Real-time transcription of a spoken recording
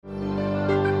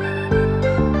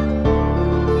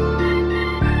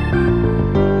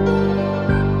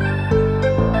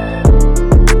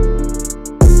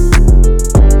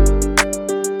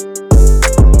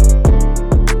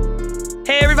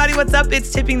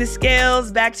It's Tipping the Scales,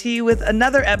 back to you with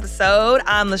another episode.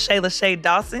 I'm Lashay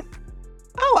Dawson.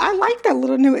 Oh, I like that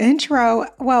little new intro.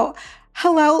 Well,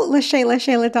 hello,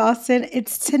 Lashay Dawson.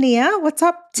 It's Tania. What's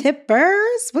up,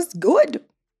 tippers? What's good?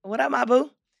 What up, my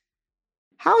boo?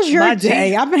 How's your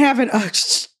day? I've been having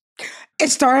it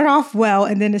started off well,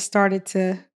 and then it started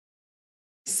to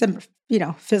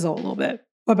fizzle a little bit.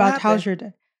 What about how's your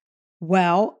day?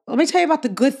 Well, let me tell you about the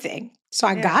good thing. So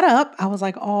I got up. I was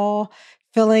like all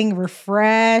feeling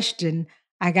refreshed, and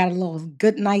I got a little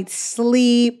good night's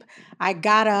sleep. I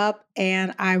got up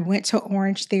and I went to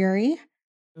Orange Theory,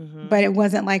 but it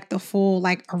wasn't like the full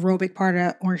like aerobic part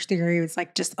of Orange Theory. It was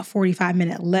like just a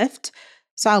 45-minute lift.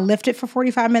 So I lifted for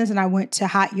 45 minutes and I went to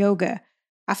hot yoga.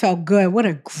 I felt good. What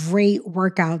a great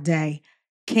workout day.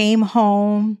 Came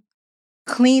home,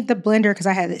 cleaned the blender because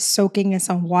I had it soaking in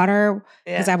some water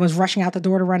because I was rushing out the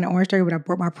door to run to Orange Theory, but I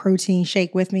brought my protein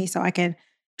shake with me so I can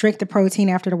drink the protein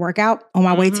after the workout on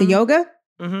my way to yoga.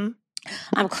 I'm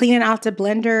cleaning out the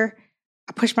blender.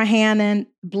 I pushed my hand in,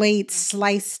 blade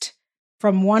sliced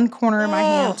from one corner of my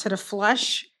hand to the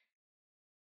flush.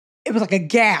 It was like a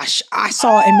gash. I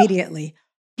saw it immediately.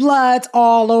 Blood's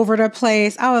all over the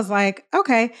place. I was like,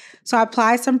 okay. So I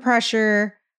applied some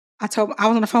pressure. I was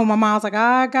on the phone with my mom. I was like,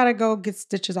 I gotta go get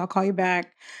stitches. I'll call you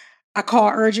back. I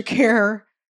called urgent care.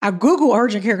 I Googled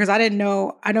urgent care because I didn't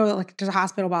know. I know like there's a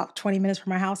hospital about 20 minutes from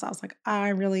my house. I was like, I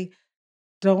really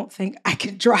don't think I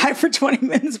can drive for 20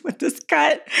 minutes with this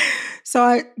cut. So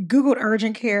I Googled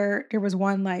urgent care. There was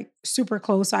one like super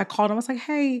close. So I called them. I was like,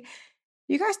 hey,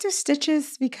 you guys do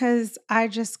stitches because I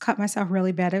just cut myself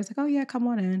really bad. I was like, oh yeah, come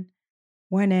on in.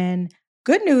 Went in.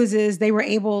 Good news is they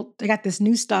got this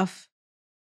new stuff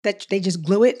that they just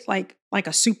glue it like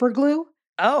a super glue.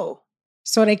 Oh.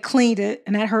 So they cleaned it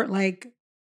and that hurt like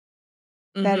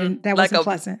that like wasn't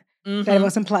pleasant. That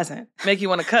wasn't pleasant. Make you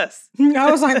want to cuss.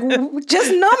 I was like, just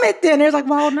numb it then. They're like,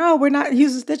 well, no, we're not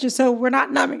using stitches, so we're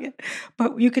not numbing it.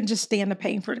 But you can just stand the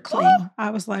pain for the clean. Oh.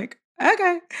 I was like,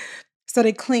 okay. So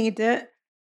they cleaned it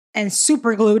and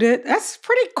super glued it. That's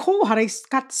pretty cool how they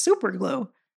got super glue.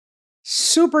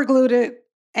 Super glued it.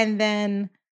 And then,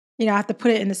 I have to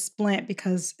put it in a splint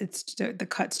because the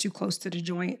cut's too close to the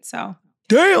joint. So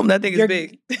damn, that thing is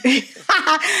big.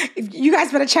 You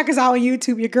guys better check us out on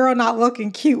YouTube. Your girl not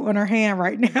looking cute on her hand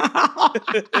right now.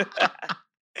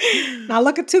 Not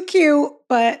looking too cute,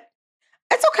 but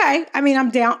it's okay. I mean, I'm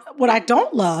down. What I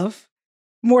don't love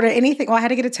more than anything, I had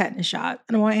to get a tetanus shot.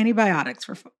 I don't want antibiotics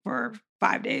for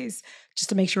 5 days just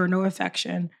to make sure no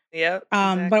infection. Yep.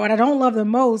 Exactly. But what I don't love the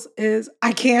most is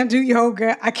I can't do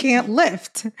yoga. I can't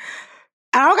lift.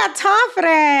 I don't got time for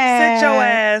that. Sit your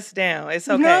ass down. It's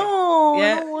okay. No.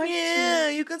 Yeah,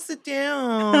 you can sit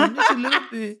down just a little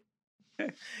bit.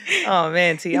 Oh,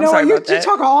 man, T, I'm sorry about that. You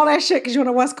talk all that shit because you're on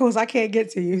the West Coast. I can't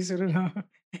get to you. So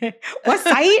what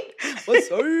site? What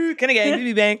site? Can I get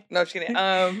BB Bank? No, just kidding.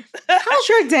 How's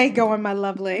your day going, my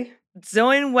lovely?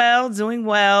 Doing well.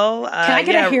 Can I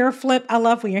get a hair flip? I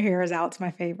love when your hair is out. It's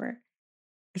my favorite.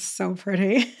 It's so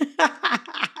pretty.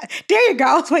 There you go.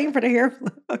 I was waiting for the hair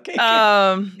flip. Okay.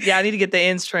 Yeah, I need to get the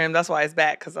ends trimmed. That's why it's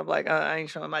back because I'm like, I ain't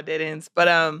showing my dead ends. But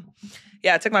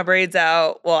yeah, I took my braids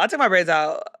out. Well, I took my braids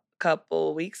out a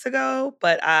couple weeks ago,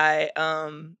 but I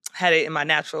had it in my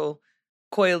natural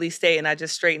coily state, and I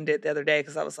just straightened it the other day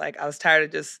because I was tired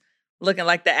of just looking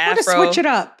like the afro. You want to switch it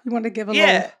up. You want to give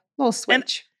a little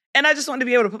switch. And I just wanted to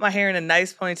be able to put my hair in a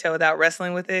nice ponytail without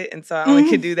wrestling with it. And so I only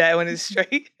can do that when it's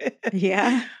straight.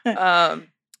 Yeah.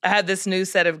 I had this new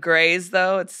set of grays,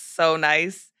 though. It's so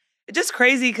nice. It's just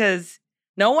crazy because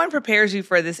no one prepares you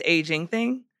for this aging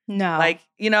thing. No. Like,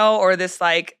 or this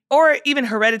or even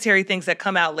hereditary things that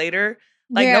come out later.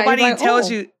 Like nobody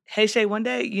tells you, hey, Shay, one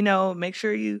day, make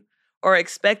sure or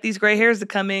expect these gray hairs to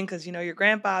come in because, your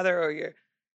grandfather or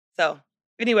so.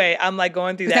 Anyway, I'm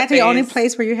going through that phase. Is that the only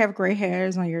place where you have gray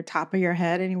hairs on your top of your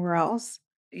head? Anywhere else?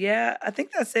 Yeah, I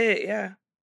think that's it. Yeah.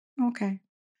 Okay.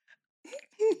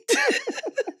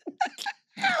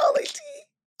 Holy tea.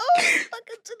 Oh,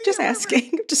 just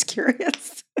asking. I'm just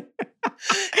curious.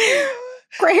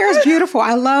 Gray hair is beautiful.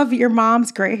 I love your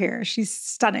mom's gray hair. She's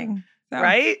stunning. So.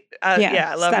 Right?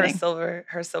 Yeah, I love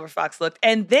her silver fox look.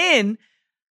 And then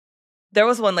there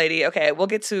was one lady, okay, we'll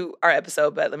get to our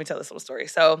episode, but let me tell this little story.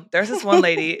 So there's this one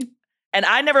lady, and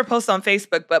I never post on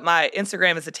Facebook, but my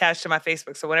Instagram is attached to my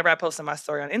Facebook. So whenever I post on my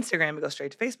story on Instagram, it goes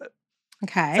straight to Facebook.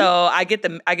 Okay. So I get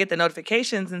the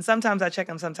notifications, and sometimes I check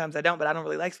them, sometimes I don't, but I don't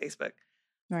really like Facebook.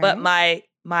 Right. But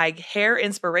my hair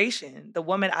inspiration, the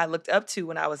woman I looked up to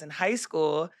when I was in high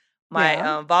school, my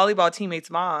volleyball teammate's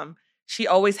mom, she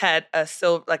always had a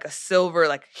silver,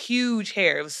 huge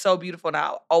hair. It was so beautiful, and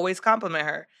I always compliment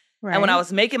her. Right. And when I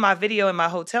was making my video in my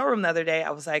hotel room the other day,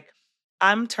 I was like,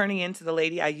 I'm turning into the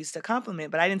lady I used to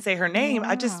compliment, but I didn't say her name. Wow.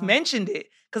 I just mentioned it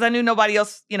because I knew nobody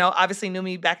else, obviously knew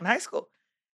me back in high school.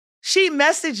 She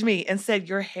messaged me and said,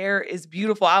 your hair is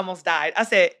beautiful. I almost died. I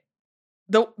said,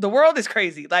 the world is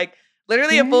crazy. Like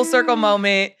literally a full circle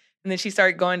moment. And then she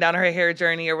started going down her hair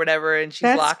journey or whatever, and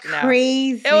she's locked now.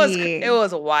 Crazy. It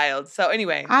was wild. So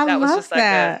anyway, that was just like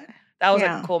that was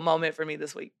a cool moment for me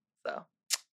this week. So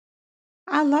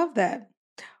I love that.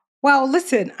 Well,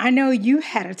 listen, I know you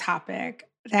had a topic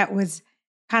that was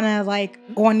kind of like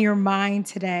on your mind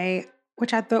today,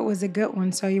 which I thought was a good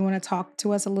one. So you want to talk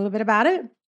to us a little bit about it?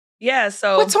 Yeah.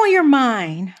 So what's on your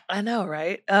mind? I know,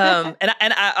 right? And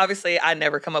I obviously I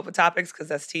never come up with topics because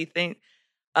that's T thing.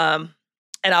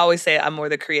 And I always say I'm more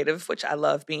the creative, which I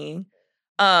love being.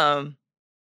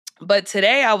 But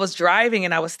today I was driving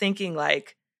and I was thinking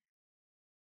like,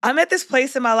 I'm at this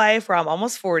place in my life where I'm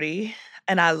almost 40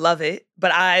 and I love it,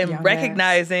 but I'm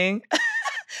recognizing,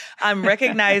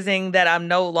 that I'm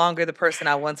no longer the person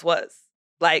I once was.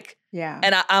 Like,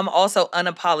 and I'm also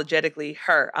unapologetically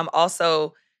her. I'm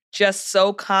also just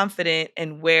so confident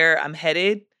in where I'm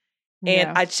headed.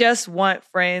 And I just want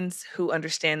friends who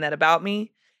understand that about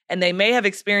me. And they may have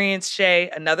experienced Shay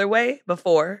another way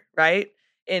before, right?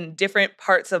 In different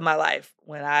parts of my life.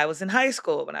 When I was in high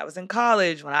school, when I was in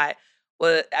college, when I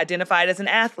was identified as an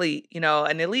athlete,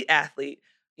 an elite athlete,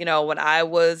 when I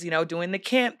was, doing the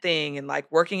camp thing and like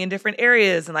working in different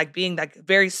areas and like being like a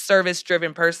very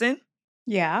service-driven person.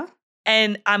 Yeah.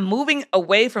 And I'm moving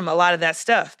away from a lot of that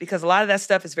stuff because a lot of that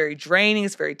stuff is very draining,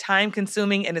 it's very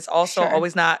time-consuming, and it's also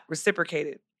always not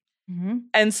reciprocated. Mm-hmm.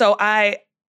 And so I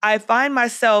find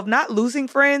myself not losing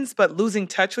friends, but losing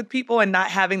touch with people and not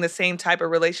having the same type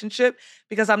of relationship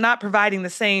because I'm not providing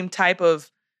the same type of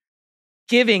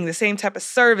giving, the same type of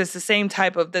service, the same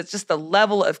type of, just the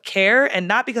level of care. And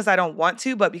not because I don't want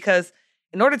to, but because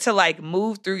in order to like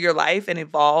move through your life and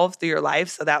evolve through your life,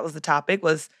 so that was the topic,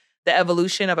 was the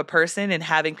evolution of a person and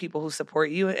having people who support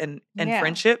you and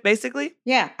friendship, basically.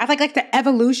 Yeah. I think like the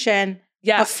evolution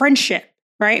of friendship.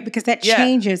 Right? Because that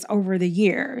changes over the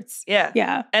years. Yeah.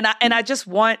 Yeah. And I just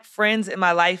want friends in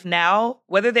my life now,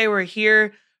 whether they were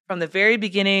here from the very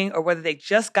beginning or whether they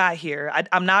just got here.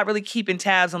 I'm not really keeping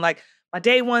tabs on like my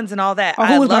day ones and all that. Or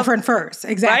who was my friend first?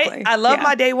 Exactly. Right? I love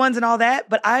my day ones and all that,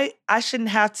 but I shouldn't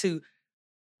have to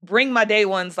bring my day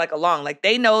ones like along. Like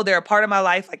they know they're a part of my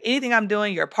life. Like anything I'm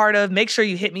doing, you're a part of. Make sure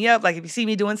you hit me up. Like if you see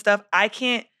me doing stuff, I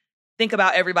can't think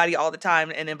about everybody all the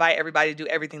time and invite everybody to do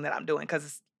everything that I'm doing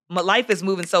because my life is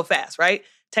moving so fast, right?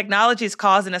 Technology is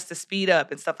causing us to speed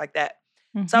up and stuff like that.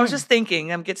 Mm-hmm. So I was just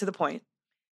thinking, I'm get to the point,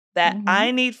 that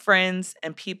I need friends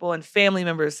and people and family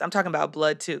members. I'm talking about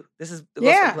blood too. This is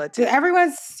blood too.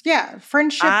 Everyone's,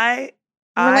 friendship,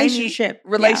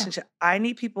 relationship. I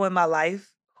need people in my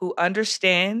life who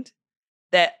understand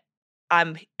that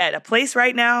I'm at a place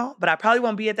right now, but I probably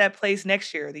won't be at that place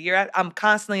next year. The year I'm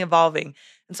constantly evolving.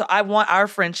 And so I want our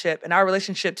friendship and our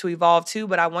relationship to evolve too,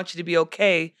 but I want you to be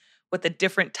okay with the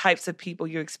different types of people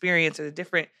you experience or the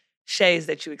different shades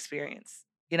that you experience.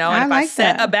 And if I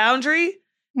set a boundary,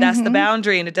 that's the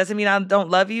boundary. And it doesn't mean I don't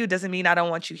love you. It doesn't mean I don't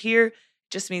want you here. It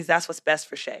just means that's what's best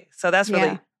for Shay. So that's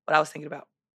really what I was thinking about.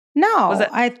 No,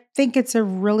 I think it's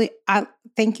I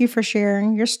thank you for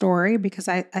sharing your story because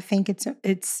I think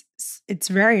it's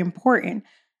very important.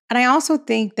 And I also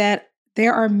think that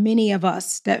there are many of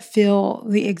us that feel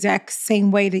the exact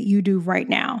same way that you do right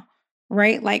now,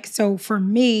 right? Like, so for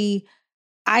me,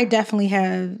 I definitely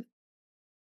have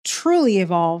truly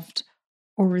evolved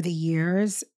over the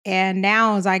years. And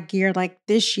now as I gear like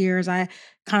this year, as I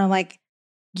kind of like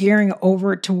gearing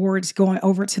over towards going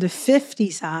over to the 50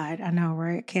 side. I know,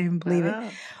 right? Can't even believe it.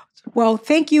 Well,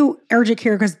 thank you, Urgent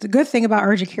Care, because the good thing about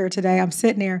Urgent Care today, I'm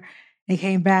sitting there and he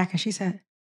came back and she said,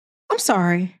 I'm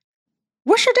sorry,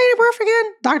 what's your date of birth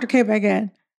again? Doctor came back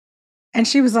in. And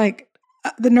she was like,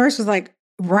 the nurse was like,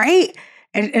 right?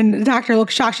 And the doctor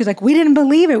looked shocked. She's like, we didn't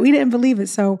believe it. We didn't believe it.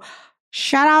 So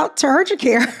shout out to Urgent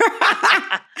Care.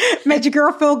 Made your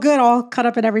girl feel good, all cut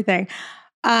up and everything.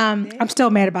 I'm still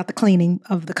mad about the cleaning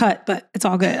of the cut, but it's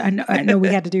all good. I know we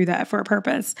had to do that for a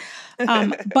purpose.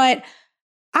 But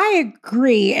I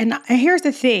agree. And here's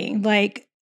the thing, like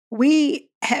we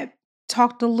had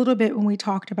talked a little bit when we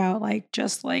talked about like,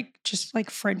 just like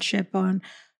friendship on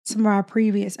some of our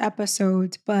previous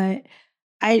episodes, but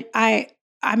I'm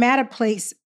at a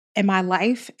place in my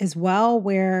life as well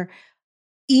where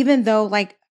even though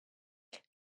like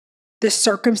the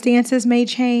circumstances may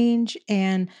change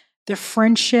and the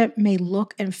friendship may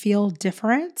look and feel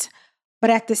different, but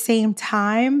at the same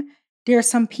time, there are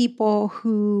some people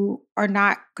who are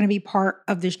not going to be part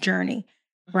of this journey.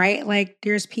 right? Like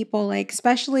there's people like,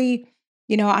 especially,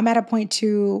 I'm at a point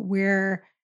too where,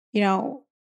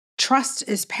 trust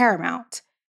is paramount.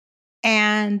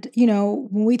 And,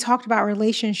 when we talked about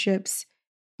relationships,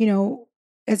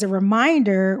 as a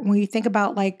reminder, when you think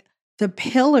about like the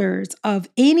pillars of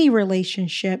any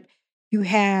relationship, you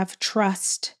have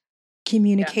trust,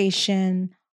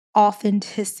 communication,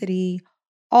 authenticity,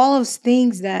 all those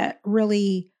things that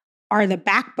really are the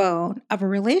backbone of a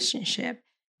relationship.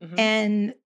 Mhm.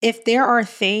 And if there are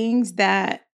things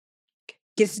that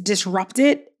gets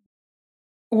disrupted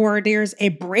or there's a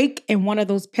break in one of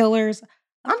those pillars,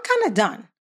 I'm kind of done.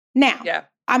 Now, Yeah.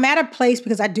 I'm at a place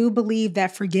because I do believe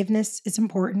that forgiveness is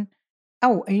important.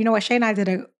 Oh, and you know what? Shay and I did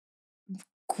a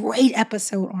great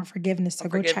episode on forgiveness. So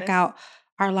go check out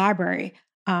our library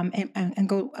and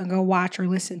go watch or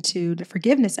listen to the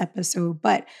forgiveness episode.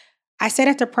 But I said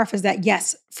at the preface that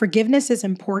yes, forgiveness is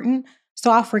important.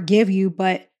 So I'll forgive you,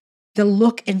 but the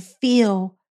look and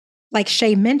feel, like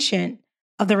Shay mentioned,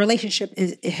 of the relationship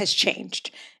it has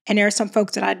changed. And there are some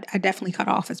folks that I definitely cut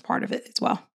off as part of it as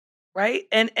well. Right?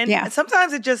 And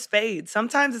sometimes it just fades.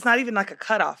 Sometimes it's not even like a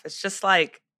cutoff. It's just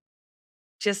like,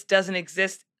 just doesn't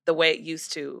exist the way it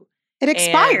used to. It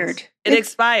expired. It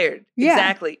expired. Yeah.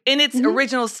 Exactly. In its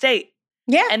original state.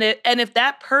 Yeah. And if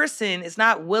that person is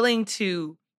not willing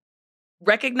to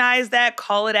recognize that,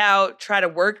 call it out, try to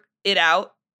work it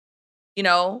out,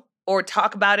 or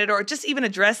talk about it, or just even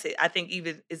address it, I think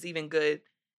is even good.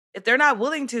 If they're not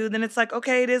willing to, then it's like,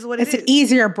 okay, it is what it is. It's an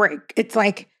easier break. It's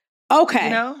like,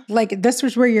 okay, like this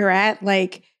was where you're at.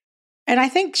 Like, and I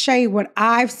think, Shay, what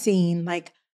I've seen,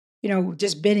 like,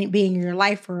 just being in your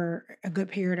life for a good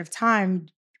period of time,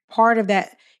 part of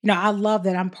that, I love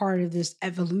that I'm part of this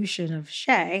evolution of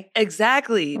Shay.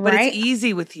 Exactly. Right? But it's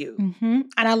easy with you. Mm-hmm.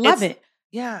 And I love it.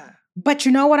 Yeah. But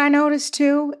you know what I noticed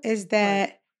too is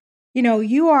that,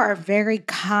 you are a very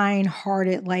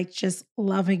kind-hearted, like just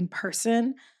loving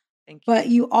person. Thank you. But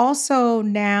you also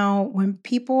now, when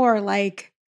people are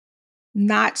like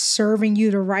not serving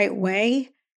you the right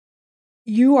way,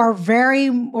 you are very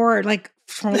more like,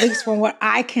 at least from what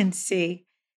I can see,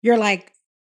 you're like,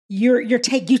 you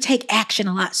take action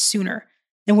a lot sooner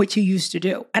than what you used to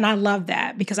do. And I love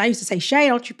that because I used to say, Shay,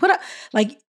 don't you put up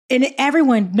like, and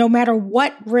everyone, no matter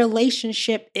what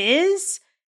relationship is,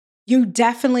 you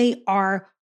definitely are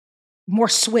more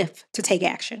swift to take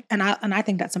action. And I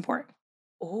think that's important.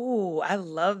 Oh, I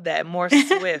love that. More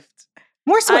swift.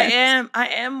 More swift. I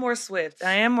am more swift.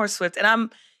 I am more swift.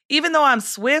 And even though I'm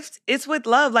swift, it's with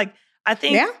love. Like, I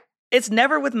think it's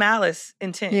never with malice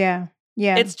intent. Yeah.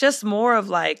 Yeah. It's just more of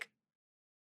like,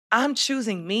 I'm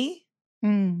choosing me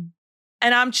and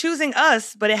I'm choosing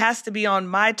us, but it has to be on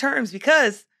my terms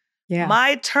because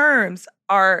my terms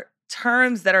are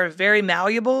terms that are very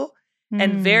malleable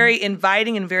and very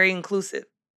inviting and very inclusive.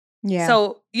 Yeah.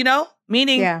 So,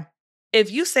 meaning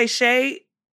if you say, Shay,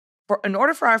 in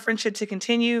order for our friendship to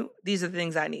continue, these are the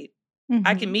things I need.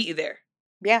 I can meet you there.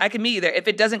 Yeah. I can meet you there. If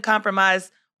it doesn't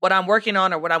compromise what I'm working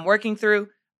on or what I'm working through,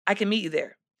 I can meet you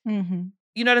there. Mm-hmm.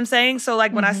 You know what I'm saying? So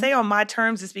like when I say on my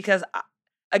terms, it's because,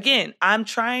 again, I'm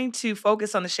trying to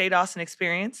focus on the Shay Dawson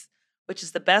experience, which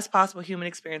is the best possible human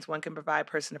experience one can provide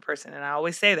person to person. And I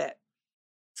always say that.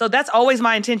 So that's always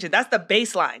my intention. That's the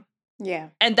baseline. Yeah.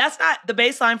 And that's not the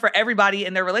baseline for everybody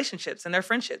in their relationships and their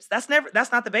friendships. That's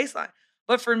not the baseline.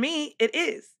 But for me, it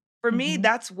is. For me,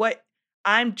 that's what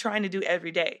I'm trying to do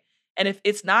every day. And if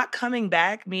it's not coming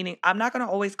back, meaning I'm not going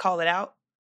to always call it out,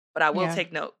 but I will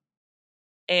take note.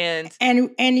 And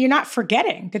you're not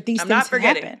forgetting that these things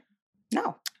happen.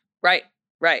 No. Right.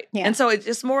 Right. Yeah. And so it's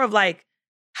just more of like,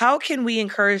 how can we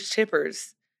encourage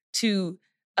tippers to,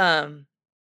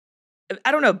 I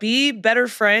don't know, be better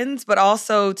friends, but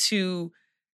also to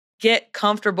get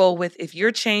comfortable with if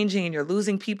you're changing and you're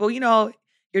losing people, your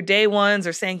day ones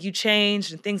are saying you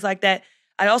changed and things like that.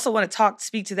 I also want to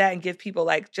speak to that and give people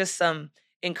like just some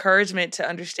encouragement to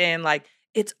understand like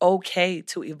it's okay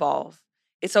to evolve.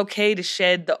 It's okay to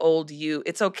shed the old you.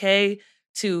 It's okay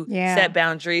to set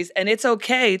boundaries. And it's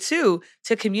okay too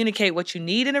to communicate what you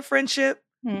need in a friendship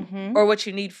or what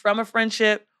you need from a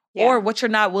friendship or what you're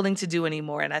not willing to do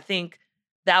anymore. And I think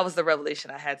that was the revelation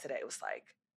I had today. It was like,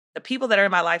 the people that are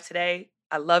in my life today,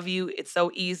 I love you. It's so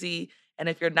easy. And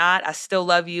if you're not, I still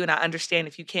love you. And I understand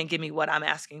if you can't give me what I'm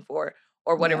asking for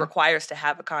or what it requires to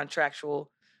have a contractual,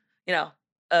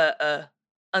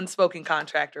 unspoken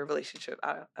contract or relationship.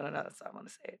 I don't know. That's how I want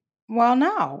to say it. Well,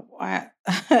 no,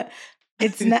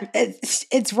 it's not.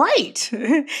 It's right.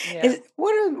 Yeah.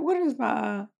 What is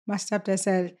my stepdad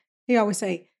said? He always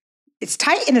say, "It's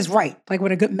tight and it's right." Like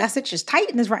when a good message is tight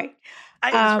and is right.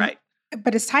 Tight and is right.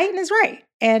 But it's tight and it's right.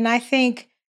 And I think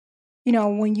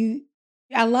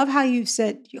I love how you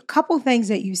said a couple things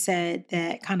that you said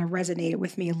that kind of resonated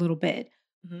with me a little bit.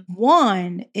 Mhm.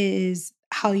 One is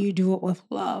how you do it with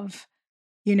love.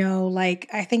 Like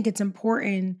I think it's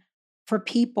important for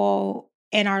people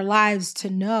in our lives to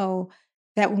know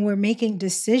that when we're making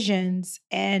decisions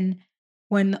and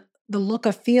when the look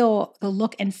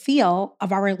and feel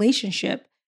of our relationship,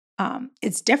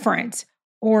 it's different,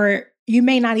 or you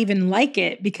may not even like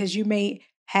it because you may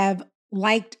have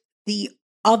liked the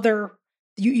other.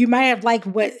 You might have liked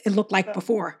what it looked like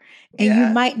before, and you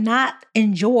Yeah. might not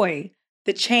enjoy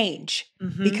the change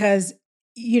Mhm. because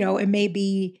it may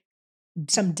be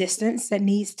some distance that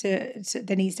needs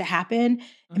to happen,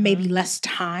 and maybe Mhm. less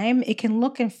time. It can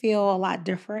look and feel a lot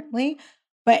differently,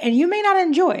 and you may not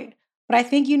enjoy it. But I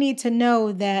think you need to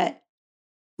know that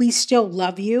we still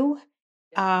love you,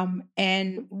 Yeah.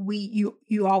 and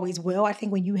you always will. I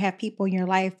think when you have people in your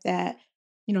life that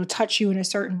touch you in a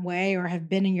certain way or have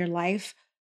been in your life,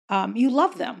 you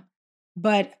love them,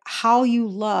 but how you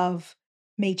love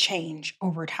may change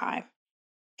over time.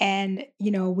 And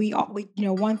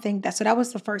one thing that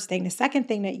was the first thing. The second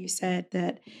thing that you said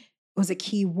that was a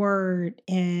key word,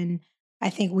 and I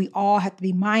think we all have to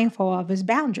be mindful of, is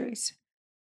boundaries,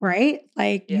 right?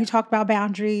 Like you Yeah. talked about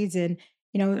boundaries, and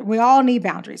we all need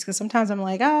boundaries, because sometimes I'm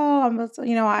like, oh,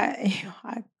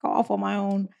 I go off on my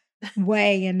own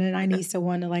way, and then I need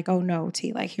someone to, like, oh no,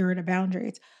 T, like, here are the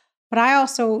boundaries. But I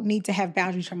also need to have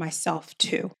boundaries for myself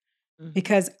too, Mhm.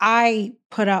 because I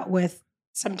put up with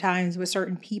sometimes with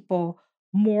certain people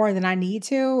more than I need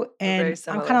to. We're very And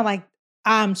I'm kind similar. of like,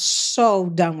 I'm so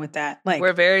done with that. We're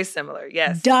Like, very similar.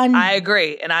 Yes. I done,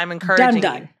 agree, and I'm done, encouraging you.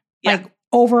 done. Yeah. Like,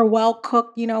 over well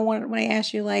cooked. When they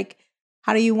ask you, like,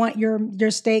 how do you want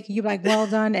your steak? You like, well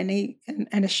done. And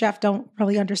the chef don't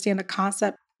really understand the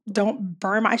concept. Don't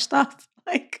burn my stuff.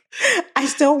 Like, I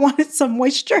still wanted some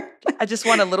moisture. I just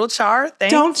want a little char, Don't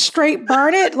thanks. straight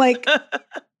burn it. Like,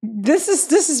 this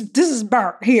is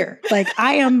burnt here. Like,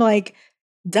 I am, like,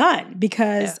 done, Yeah.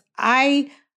 because I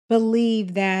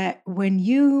believe that when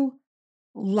you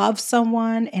love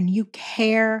someone and you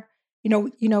care,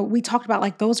 we talked about,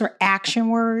 like, those are action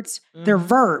words. They're Mhm.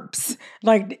 verbs.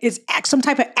 Like, it's some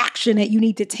type of action that you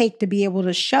need to take to be able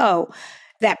to show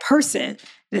that person,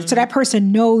 so that Mhm.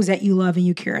 person knows that you love and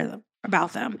you care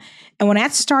about them. And when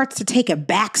that starts to take a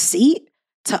back seat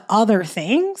to other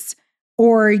things,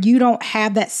 or you don't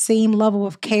have that same level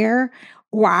of care,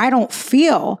 or I don't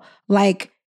feel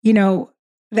like,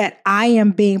 that I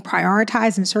am being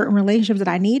prioritized in certain relationships that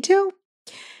I need to,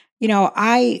 you know,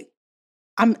 I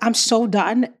I'm so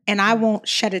done, and I Mhm. won't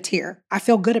shed a tear. I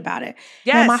feel good about it.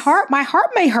 Now Yes. my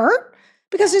heart may hurt,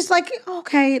 because Yeah. it's like,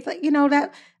 okay, like,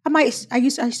 that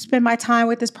I spend my time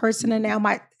with this person, and now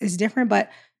it's different, but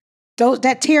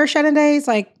that tear shedding days,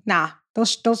 like, nah,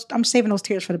 those I'm saving those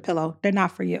tears for the pillow. They're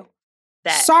not for you.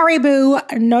 That Sorry, boo.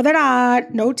 No, they're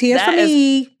not. No tears for that is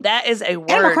me. that is a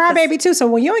And I'm a word, because crybaby too. So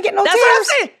when you ain't getting no that's what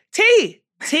I'm tears,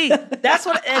 saying. That's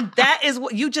what, and that is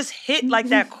what you just hit, like,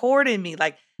 that chord in me.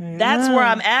 Like, that's where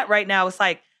yeah, I'm at right now. It's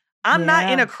like, I'm not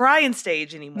in a yeah. crying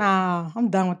stage anymore. Nah, I'm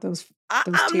done with those I'm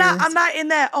tears. not in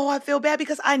that, oh, I feel bad,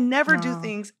 because I never do Nah,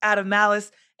 things out of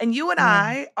malice. And you and yeah,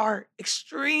 I are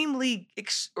extreme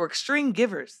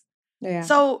givers. yeah.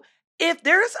 So if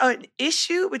there's an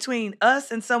issue between us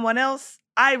and someone else,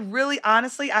 I really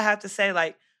honestly, I have to say,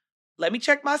 like, let me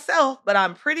check myself, but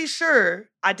I'm pretty sure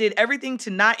I did everything to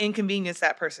not inconvenience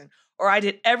that person, or I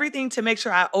did everything to make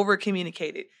sure I over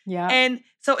communicated. Yep. And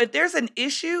so if there's an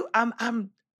issue,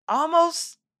 I'm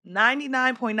almost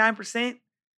 99.9%,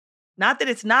 not that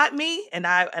it's not me, and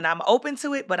I'm open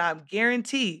to it, but I'm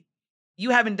guarantee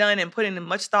you haven't done and put in as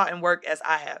much thought and work as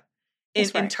I have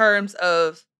That's in right. terms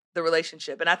of the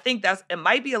relationship. And I think it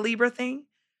might be a Libra thing.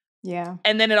 Yeah.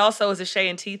 And then it also is a Shay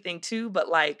and T thing too, but,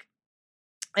 like,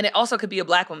 and it also could be a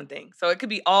Black woman thing. So it could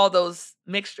be all those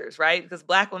mixtures, right? Because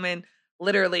Black women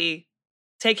literally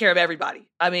take care of everybody.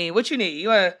 I mean, what you need? You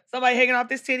want somebody hanging off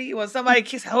this titty? You want somebody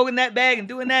holding that bag and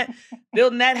doing that,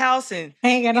 building that house, and,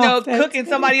 Hanging off that cooking titty.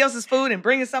 somebody else's food and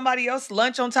bringing somebody else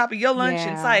lunch on top of your lunch.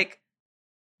 And it's Yeah. like,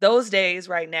 those days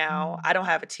right now, Mm. I don't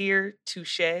have a tear to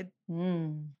shed,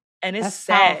 Mm. and it's That's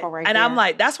sad. powerful right And I'm there.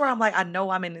 like, that's where I'm like, I know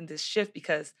I'm in this shift,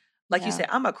 because, like you Yeah. said,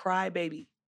 I'm a crybaby.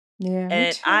 Yeah, me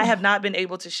And I too. have not been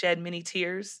able to shed many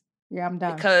tears Yeah, I'm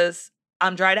done. because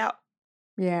I'm dried out.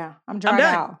 Yeah, I'm I'm dried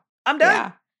done. out. I'm done.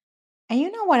 Yeah. And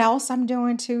you know what else I'm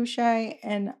doing too, Shay?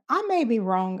 And I may be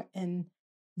wrong in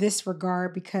this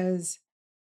regard, because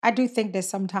I do think that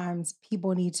sometimes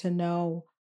people need to know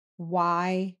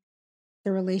why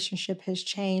the relationship has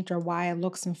changed or why it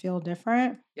looks and feel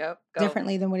Yep. Go.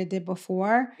 differently than what it did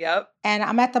before. Yep. And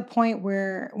I'm at the point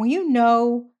where when you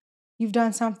know you've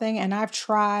done something and I've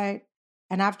tried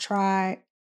and I've tried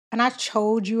and I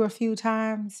told you a few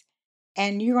times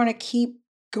and you're going to keep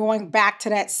going back to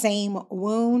that same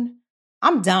wound,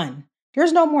 I'm done.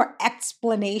 There's no more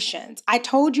explanations. I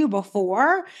told you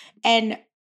before, and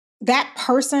that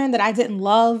person that I didn't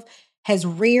love has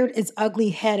reared its ugly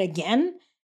head again.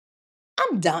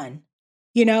 I'm done.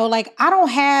 You know, like I don't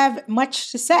have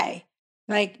much to say.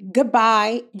 Like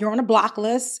goodbye, you're on a block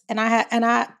list and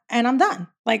I'm done.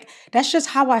 Like that's just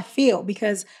how I feel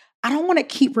because I don't want to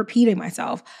keep repeating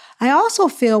myself. I also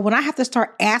feel when I have to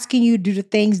start asking you to do the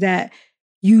things that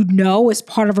you know is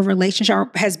part of a relationship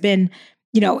or has been,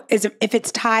 if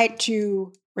it's tied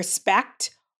to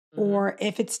respect or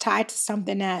if it's tied to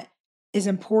something that is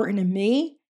important to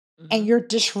me and you're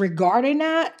disregarding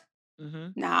that,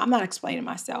 nah, I'm not explaining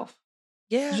myself.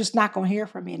 Yeah. You're just not going to hear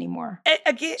from me anymore.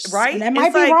 Again, right? And that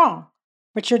might be wrong,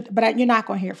 but you're not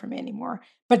going to hear from me anymore.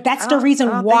 But that's the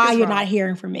reason why you're not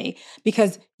hearing from me,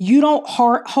 because you don't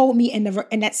hold me in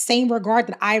that same regard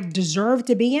that I deserve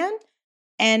to be in.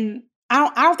 And I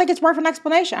don't think it's worth an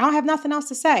explanation. I don't have nothing else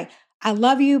to say. I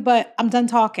love you, but I'm done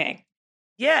talking.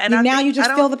 Yeah. And you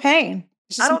just feel the pain.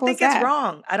 I don't think it's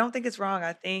wrong. I don't think it's wrong.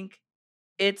 I think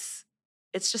it's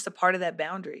just a part of that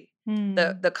boundary.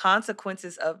 The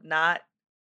consequences of not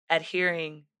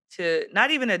adhering to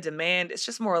not even a demand, it's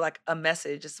just more like a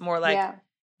message. It's more like,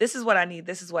 this is what I need.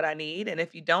 This is what I need. And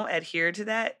if you don't adhere to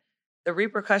that, the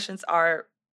repercussions are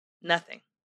nothing.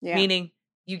 Yeah. Meaning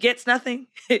you get nothing,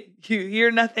 you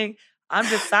hear nothing. I'm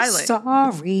just silent.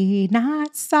 Sorry,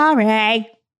 not sorry.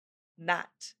 Not.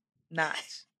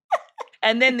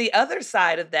 And then the other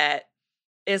side of that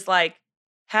is like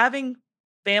having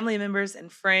family members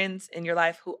and friends in your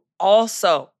life who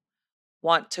also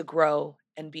want to grow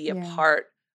and be a part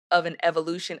of an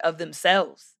evolution of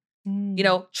themselves.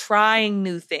 Trying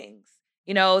new things.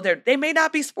 They may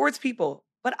not be sports people,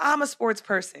 but I'm a sports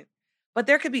person. But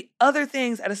there could be other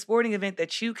things at a sporting event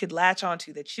that you could latch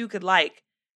onto, that you could like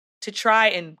to try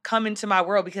and come into my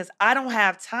world, because I don't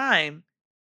have time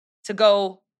to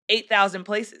go 8,000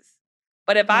 places.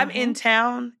 But if I'm in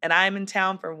town and I'm in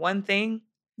town for one thing,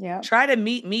 try to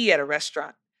meet me at a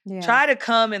restaurant. Try to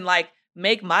come and like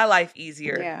make my life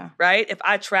easier, right? If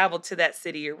I travel to that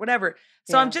city or whatever.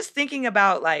 So I'm just thinking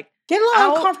about like, get a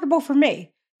little uncomfortable for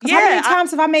me. Because how many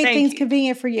times have I made things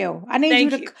convenient for you? I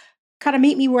need you to kind of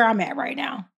meet me where I'm at right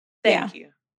now. Thank you.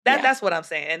 That's what I'm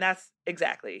saying. And that's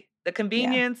exactly the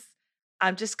convenience.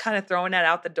 I'm just kind of throwing that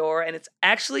out the door. And it's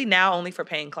actually now only for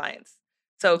paying clients.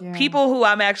 So people who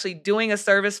I'm actually doing a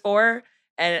service for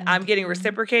and I'm getting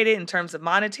reciprocated in terms of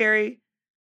monetary.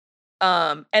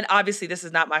 And obviously this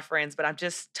is not my friends, but I'm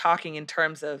just talking in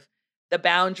terms of the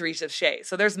boundaries of Shea.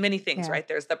 So there's many things, right?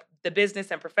 There's the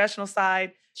business and professional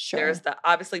side. Sure. There's the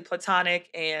obviously platonic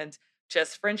and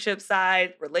just friendship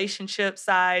side, relationship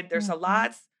side. There's a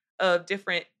lot of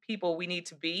different people we need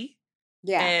to be.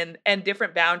 Yeah. And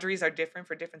different boundaries are different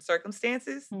for different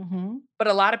circumstances. But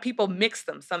a lot of people mix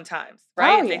them sometimes,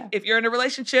 right? If you're in a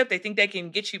relationship, they think they can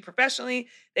get you professionally.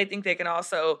 They think they can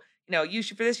also,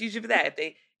 use you for this, use you for that.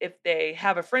 If they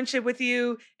have a friendship with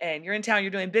you and you're in town,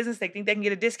 you're doing business, they think they can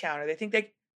get a discount, or they think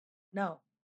no.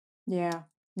 Yeah.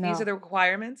 No. These are the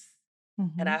requirements.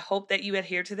 And I hope that you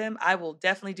adhere to them. I will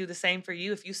definitely do the same for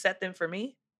you if you set them for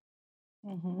me.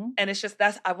 And it's just,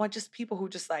 I want just people who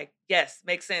just like, yes,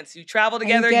 makes sense. You travel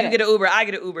together, you get an Uber, I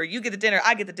get an Uber, you get the dinner,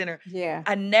 I get the dinner. Yeah.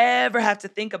 I never have to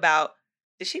think about,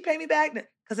 did she pay me back?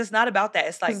 Because it's not about that.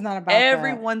 It's like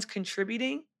everyone's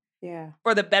contributing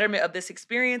for the betterment of this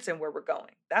experience and where we're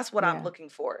going. That's what I'm looking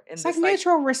for. It's like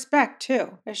mutual respect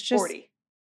too. It's just 40.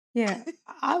 Yeah.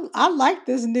 I like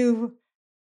this new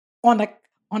on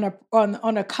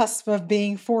a cusp of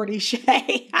being 40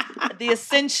 Shea. The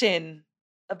ascension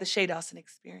of the Shea Dawson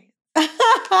experience. I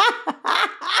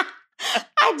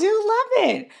do love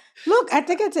it. Look, I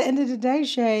think at the end of the day,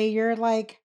 Shea, you're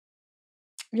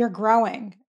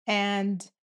growing. And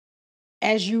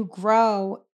as you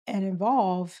grow and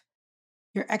evolve,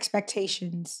 your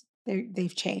expectations,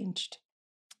 they've changed.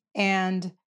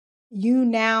 And you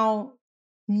now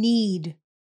need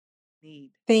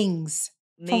things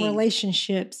from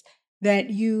relationships that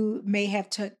you may have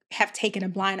taken a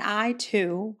blind eye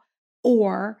to,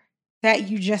 or that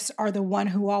you just are the one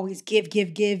who always give,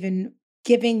 and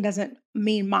giving doesn't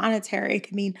mean monetary. It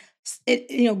can mean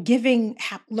giving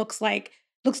looks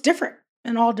different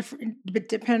and all different, but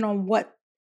depending on what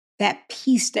that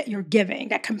piece that you're giving,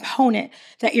 that component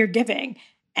that you're giving.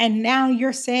 And now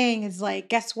you're saying is like,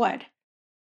 guess what?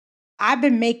 I've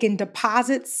been making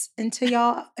deposits into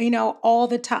y'all, all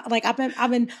the time. Like I've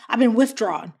been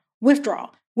withdrawing,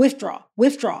 withdraw, withdraw,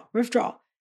 withdraw, withdraw.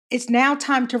 It's now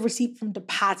time to receive some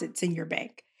deposits in your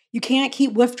bank. You can't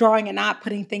keep withdrawing and not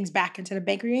putting things back into the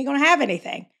bank, or you ain't gonna have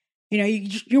anything.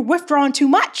 You're withdrawing too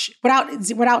much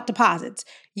without deposits.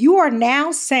 You are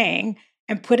now saying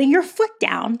and putting your foot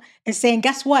down and saying,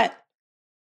 guess what?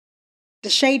 The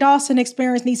Shay Dawson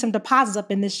experience needs some deposits up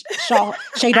in this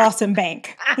Shay Dawson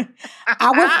bank.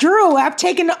 I withdrew. I've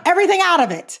taken everything out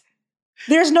of it.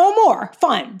 There's no more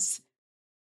funds.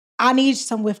 I need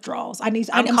some withdrawals. I need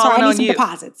some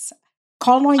deposits.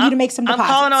 Calling on you to make some deposits.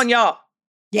 I'm calling on y'all.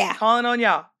 Yeah. Calling on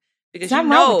y'all. Because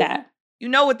you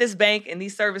know what this bank and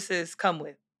these services come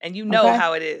with. And you know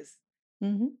how it is.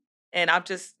 Mm-hmm. And I'm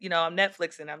just, I'm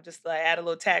Netflixing. I'm just like, add a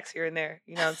little tax here and there.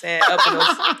 You know what I'm saying?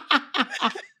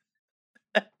 Up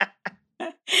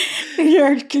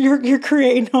You're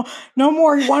creating no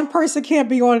more. One person can't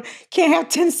have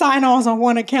 10 sign-ons on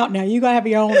one account now. You gotta have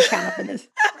your own account up in this.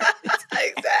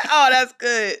 Exactly. Oh, that's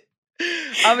good.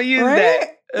 I'm gonna use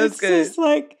that. That's good. It's just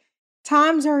like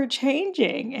times are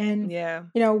changing, and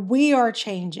we are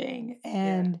changing,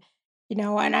 and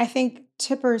and I think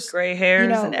tippers, gray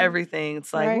hairs and everything.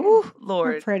 It's like, woo,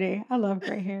 Lord, they're pretty. I love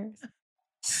gray hairs,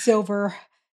 silver.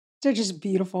 They're just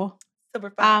beautiful.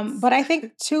 But I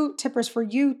think two tippers for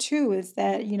you too is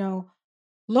that,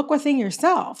 look within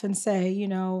yourself and say,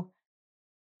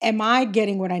 am I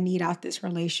getting what I need out this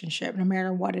relationship, no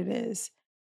matter what it is?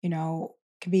 It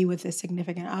can be with a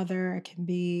significant other, it can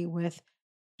be with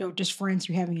just friends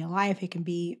you have in your life, it can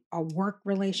be a work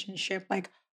relationship. Like,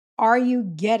 are you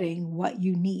getting what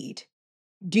you need?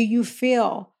 Do you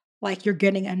feel like you're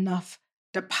getting enough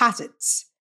deposits,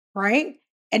 right?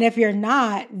 And if you're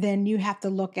not, then you have to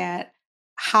look at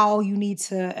how you need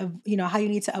to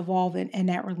evolve in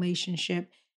that relationship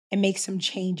and make some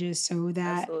changes so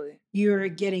that you're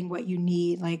getting what you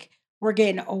need. Like, we're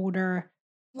getting older.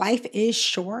 Life is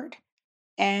short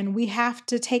and we have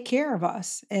to take care of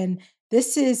us. And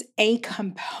this is a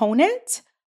component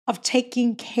of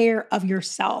taking care of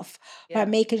yourself by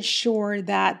making sure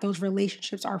that those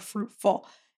relationships are fruitful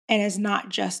and it's not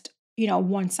just,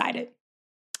 one-sided.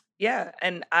 Yeah.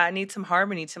 And I need some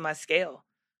harmony to my scale.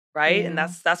 Right. And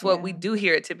that's what we do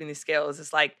here at Tipping the Scales.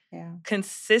 It's like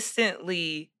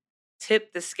consistently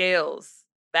tip the scales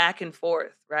back and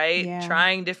forth, right? Yeah.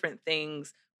 Trying different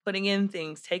things, putting in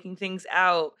things, taking things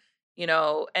out,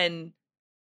 and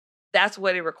that's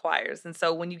what it requires. And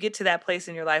so when you get to that place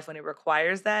in your life when it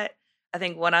requires that, I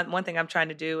think one thing I'm trying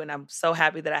to do, and I'm so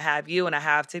happy that I have you and I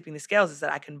have Tipping the Scales, is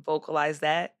that I can vocalize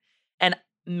that. And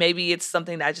maybe it's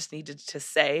something that I just needed to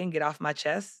say and get off my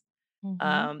chest.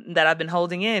 That I've been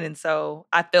holding in. And so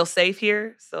I feel safe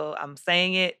here. So I'm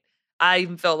saying it. I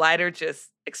even feel lighter just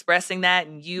expressing that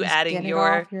and you just adding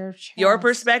your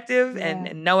perspective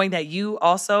and knowing that you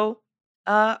also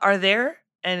are there.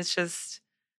 And it's just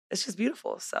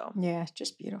beautiful. So yeah, it's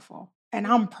just beautiful. And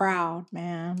I'm proud,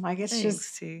 man. Like it's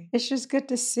just good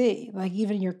to see. Like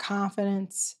even your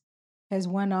confidence has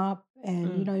went up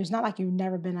and it's not like you've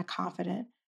never been a confident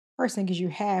person because you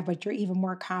have, but you're even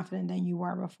more confident than you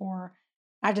were before.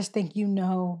 I just think I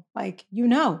know. You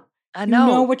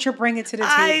know what you're bringing to the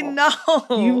table. I know.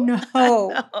 You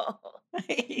know.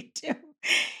 You do.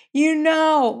 You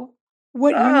know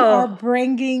what you are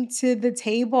bringing to the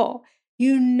table.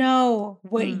 You know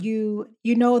what you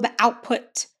know the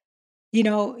output. You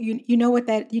know what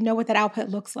that output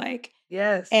looks like.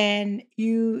 Yes. And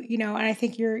and I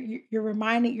think you're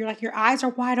reminding, you're like, your eyes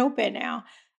are wide open now.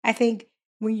 I think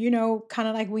when, kind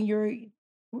of like when you're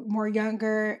more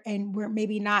younger and we're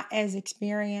maybe not as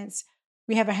experienced,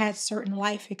 we haven't had certain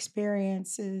life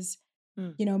experiences,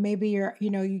 maybe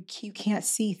you can't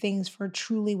see things for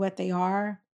truly what they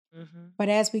are. Mm-hmm. But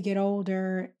as we get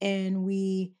older and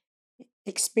we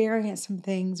experience some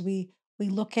things, we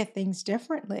look at things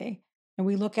differently and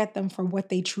we look at them for what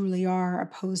they truly are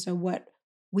opposed to what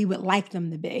we would like them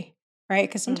to be. Right?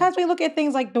 Because sometimes we look at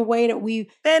things like the way that we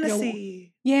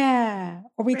fantasy.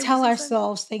 Or we tell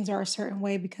ourselves things are a certain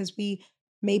way because we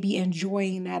may be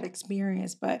enjoying that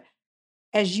experience. But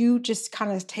as you just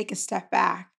kind of take a step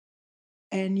back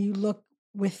and you look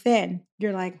within,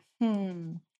 you're like, nah,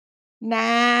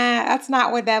 that's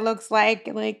not what that looks like.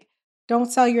 Like, don't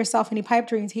sell yourself any pipe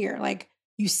dreams here. Like,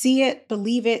 you see it,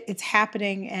 believe it, it's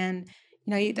happening. And,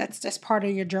 that's part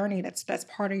of your journey. That's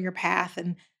part of your path.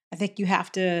 And I think you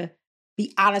have to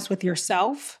be honest with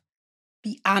yourself,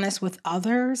 be honest with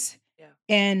others. Yeah.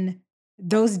 And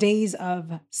those days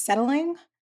of settling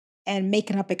and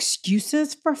making up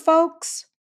excuses for folks,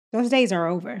 those days are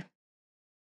over.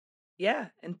 Yeah.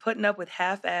 And putting up with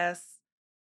half-ass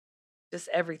just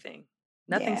everything.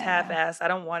 Nothing's half-assed. I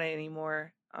don't want it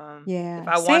anymore. Yeah. If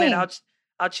I want it,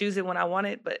 I'll choose it when I want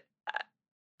it. But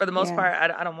for the most part,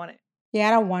 I don't want it. Yeah,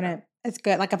 I don't want it. It's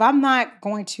good. Like if I'm not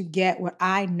going to get what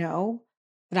I know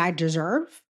that I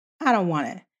deserve, I don't want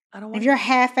it. If you're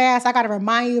half-assed, I got to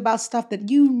remind you about stuff that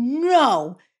you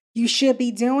know you should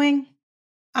be doing.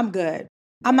 I'm good.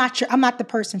 I'm not the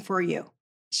person for you.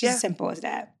 It's just as simple as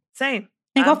that. Same.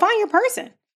 And go find your person.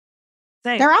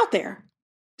 Same. They're out there.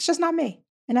 It's just not me.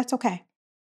 And that's okay.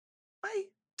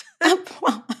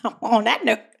 On that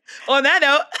note.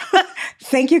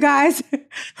 Thank you guys.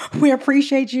 We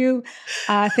appreciate you.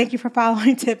 Thank you for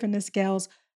following Tipping the Scales.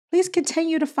 Please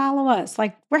continue to follow us.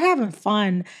 Like, we're having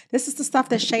fun. This is the stuff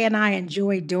that Shay and I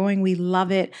enjoy doing. We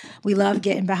love it. We love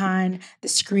getting behind the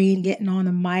screen, getting on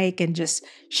the mic, and just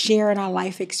sharing our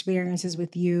life experiences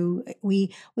with you.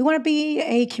 We want to be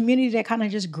a community that kind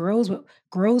of just grows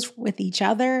with each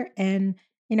other. And,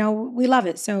 we love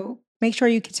it. So make sure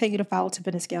you continue to follow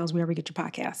Tipping the Scales wherever you get your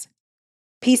podcasts.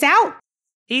 Peace out.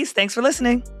 Peace. Thanks for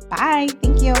listening. Bye.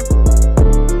 Thank you.